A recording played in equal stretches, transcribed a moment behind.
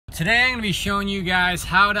Today I'm going to be showing you guys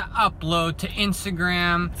how to upload to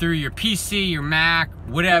Instagram through your PC, your Mac,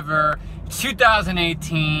 whatever. It's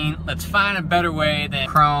 2018. Let's find a better way than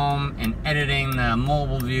Chrome and editing the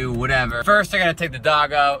mobile view, whatever. First I got to take the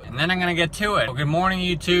dog out and then I'm going to get to it. Well, good morning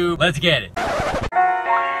YouTube. Let's get it.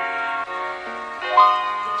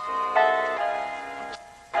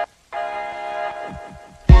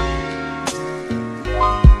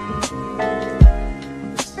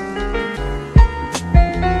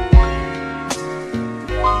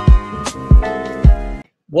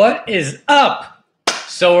 What is up?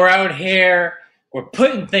 So we're out here, we're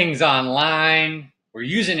putting things online, we're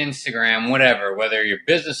using Instagram, whatever, whether you're a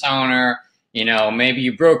business owner, you know, maybe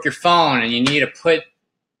you broke your phone and you need to put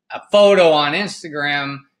a photo on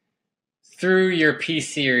Instagram through your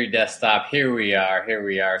PC or your desktop. Here we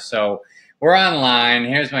are. So we're online.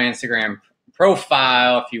 Here's my Instagram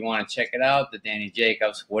profile if you want to check it out, the Danny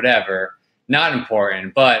Jacobs, whatever. Not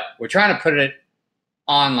important, but we're trying to put it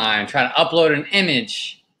online, trying to upload an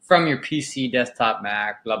image from your PC, desktop,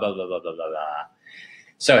 Mac, blah, blah, blah, blah, blah, blah, blah.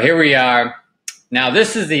 So here we are. Now,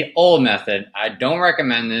 this is the old method. I don't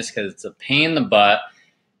recommend this because it's a pain in the butt.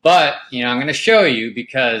 But, you know, I'm going to show you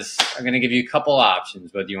because I'm going to give you a couple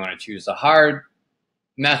options, whether you want to choose the hard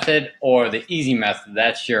method or the easy method.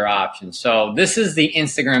 That's your option. So this is the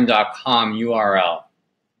Instagram.com URL.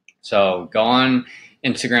 So go on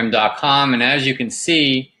Instagram.com, and as you can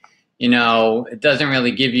see, you know, it doesn't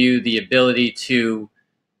really give you the ability to,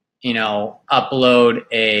 you know, upload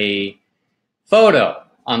a photo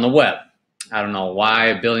on the web. I don't know why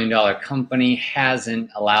a billion-dollar company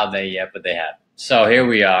hasn't allowed that yet, but they have. So here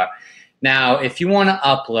we are. Now, if you want to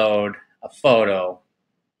upload a photo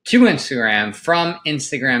to Instagram from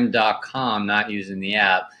Instagram.com, not using the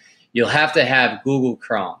app, you'll have to have Google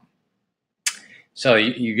Chrome. So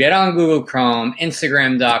you get on Google Chrome,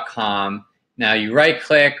 Instagram.com. Now you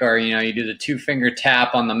right-click, or you know, you do the two-finger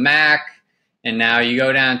tap on the Mac. And now you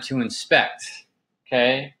go down to inspect,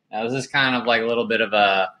 okay? Now this is kind of like a little bit of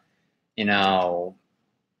a, you know,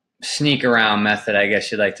 sneak around method, I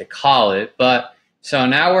guess you'd like to call it. But so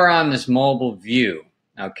now we're on this mobile view,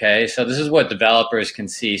 okay? So this is what developers can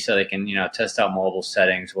see so they can, you know, test out mobile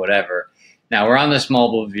settings, whatever. Now we're on this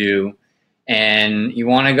mobile view and you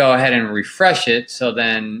want to go ahead and refresh it so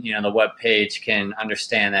then, you know, the web page can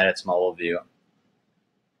understand that it's mobile view.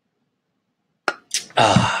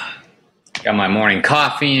 Got my morning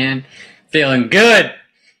coffee in, feeling good,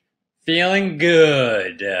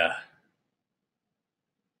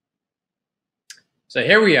 So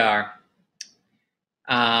here we are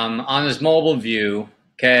on this mobile view,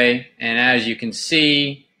 okay? And as you can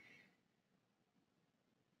see,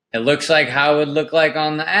 it looks like how it would look like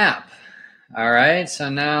on the app. All right, so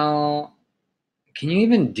now, can you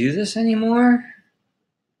even do this anymore?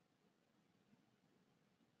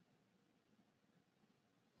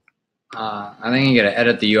 I think you gotta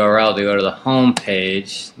edit the URL to go to the home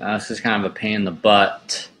page. Now this is kind of a pain in the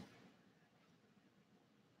butt.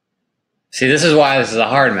 See, this is why this is a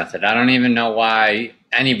hard method. I don't even know why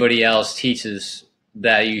anybody else teaches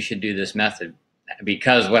that you should do this method,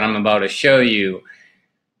 because what I'm about to show you,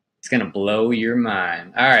 it's gonna blow your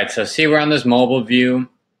mind. All right, so see, we're on this mobile view,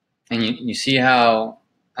 and you see how,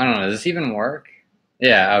 I don't know, does this even work?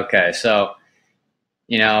 Yeah, okay, so,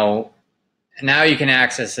 you know, now you can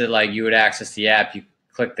access it like you would access the app. You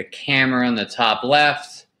click the camera on the top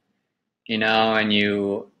left, you know, and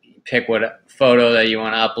you pick what photo that you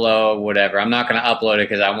want to upload, whatever. I'm not going to upload it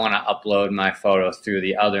because I want to upload my photo through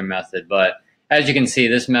the other method. But as you can see,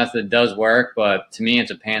 this method does work, but to me,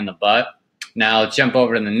 it's a pain in the butt. Now let's jump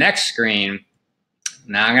over to the next screen.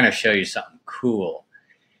 Now I'm going to show you something cool.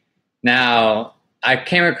 Now, I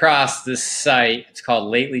came across this site. It's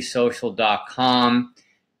called latelysocial.com.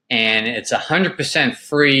 And it's 100%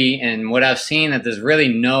 free. And what I've seen that there's really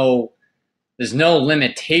there's no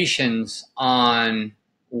limitations on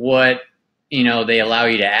what, you know, they allow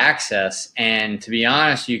you to access. And to be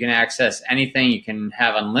honest, you can access anything. You can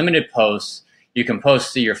have unlimited posts. You can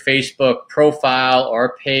post to your Facebook profile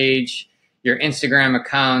or page, your Instagram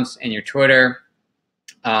accounts, and your Twitter.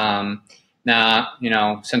 Now, you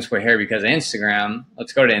know, since we're here because of Instagram,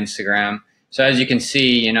 let's go to Instagram. So as you can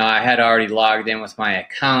see, you know, I had already logged in with my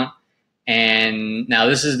account, and now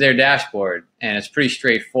this is their dashboard, and it's pretty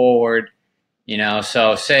straightforward, you know.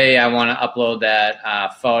 So say I want to upload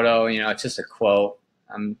that photo, you know, it's just a quote.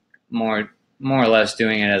 I'm more or less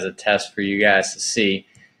doing it as a test for you guys to see.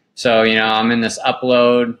 So, you know, I'm in this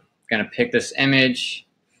upload, going to pick this image.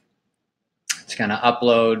 It's going to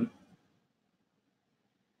upload.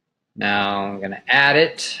 Now I'm going to add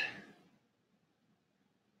it.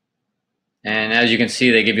 And as you can see,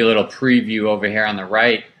 they give you a little preview over here on the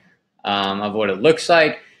right of what it looks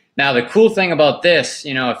like. Now, the cool thing about this,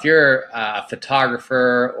 you know, if you're a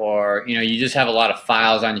photographer or, you know, you just have a lot of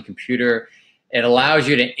files on your computer, it allows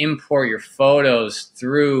you to import your photos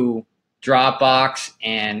through Dropbox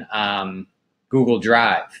and Google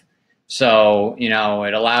Drive. So, you know,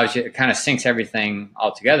 it allows you, it kind of syncs everything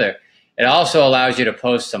all together. It also allows you to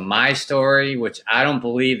post to My Story, which I don't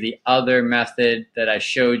believe the other method that I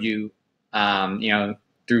showed you, you know,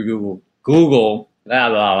 through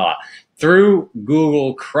through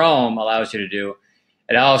Google Chrome allows you to do.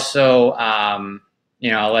 It also,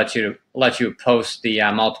 you know, lets you post the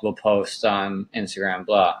multiple posts on Instagram.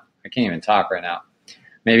 Blah. I can't even talk right now.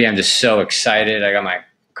 Maybe I'm just so excited. I got my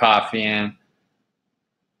coffee in.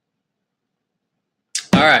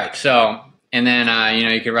 All right, so, and then, you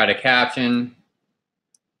know, you could write a caption.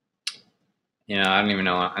 You know, I don't even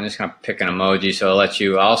know. I'm just going to pick an emoji, so it'll let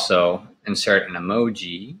you also insert an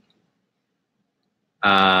emoji.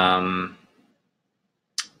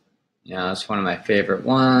 You know, that's one of my favorite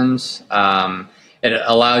ones. It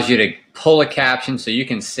allows you to pull a caption so you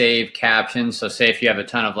can save captions. So say if you have a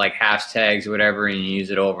ton of like hashtags or whatever and you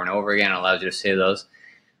use it over and over again, it allows you to save those.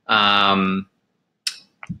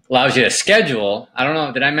 Allows you to schedule. I don't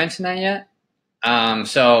know, did I mention that yet?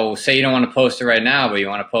 So say you don't want to post it right now, but you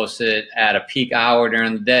want to post it at a peak hour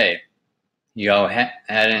during the day. You go ahead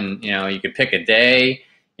and, you know, you could pick a day,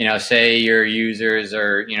 you know, say your users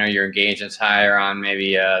or, you know, your engagements higher on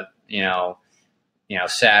maybe a, you know,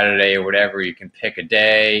 Saturday or whatever. You can pick a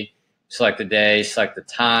day, select the day, select the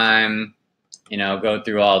time, you know, go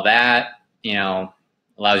through all that, you know,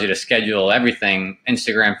 allows you to schedule everything,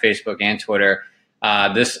 Instagram, Facebook, and Twitter.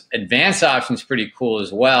 This advanced option is pretty cool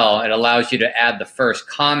as well. It allows you to add the first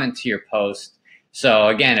comment to your post. So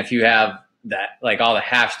again, if you have that, like all the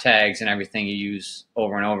hashtags and everything you use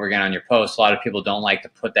over and over again on your post, a lot of people don't like to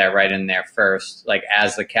put that right in there first, like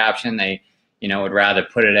as the caption. They, you know, would rather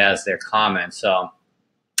put it as their comment. So,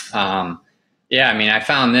 yeah, I mean, I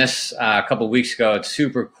found this a couple of weeks ago. It's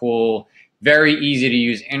super cool, very easy to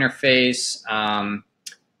use interface.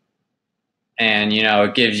 And, you know,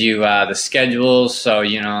 it gives you the schedules, so,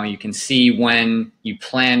 you know, you can see when you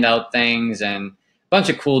planned out things and a bunch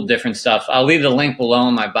of cool different stuff. I'll leave the link below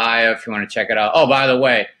in my bio if you want to check it out. Oh, by the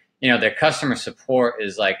way, you know, their customer support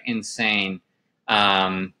is like insane.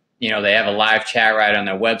 You know, they have a live chat right on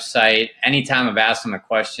their website. Anytime I've asked them a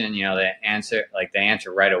question, you know, they answer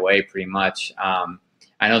right away pretty much.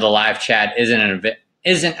 I know the live chat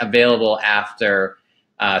isn't available after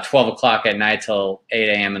 12 o'clock at night till 8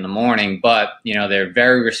 a.m. in the morning, but, you know, they're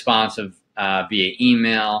very responsive via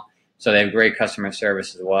email, so they have great customer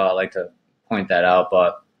service as well. I like to point that out.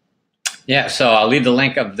 But yeah, so I'll leave the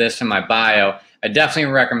link of this in my bio. I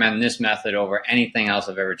definitely recommend this method over anything else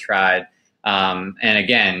I've ever tried. And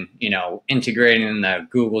again, you know, integrating in the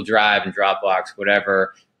Google Drive and Dropbox,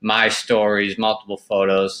 whatever, My Stories, multiple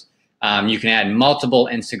photos. You can add multiple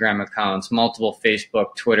Instagram accounts, multiple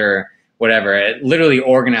Facebook, Twitter, whatever. It literally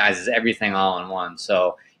organizes everything all in one.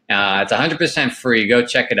 So it's 100% free. Go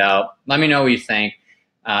check it out. Let me know what you think.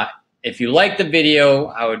 If you like the video,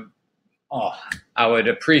 I would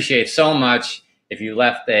appreciate so much if you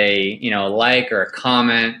left a, you know, like or a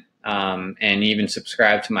comment, and even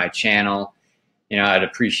subscribe to my channel. You know, I'd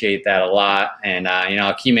appreciate that a lot. And, you know,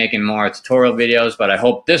 I'll keep making more tutorial videos, but I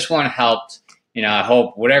hope this one helped. You know, I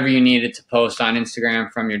hope whatever you needed to post on Instagram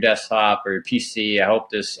from your desktop or your PC, I hope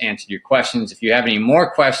this answered your questions. If you have any more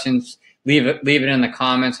questions, leave it in the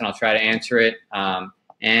comments and I'll try to answer it.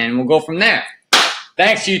 And we'll go from there.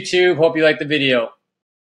 Thanks, YouTube. Hope you liked the video.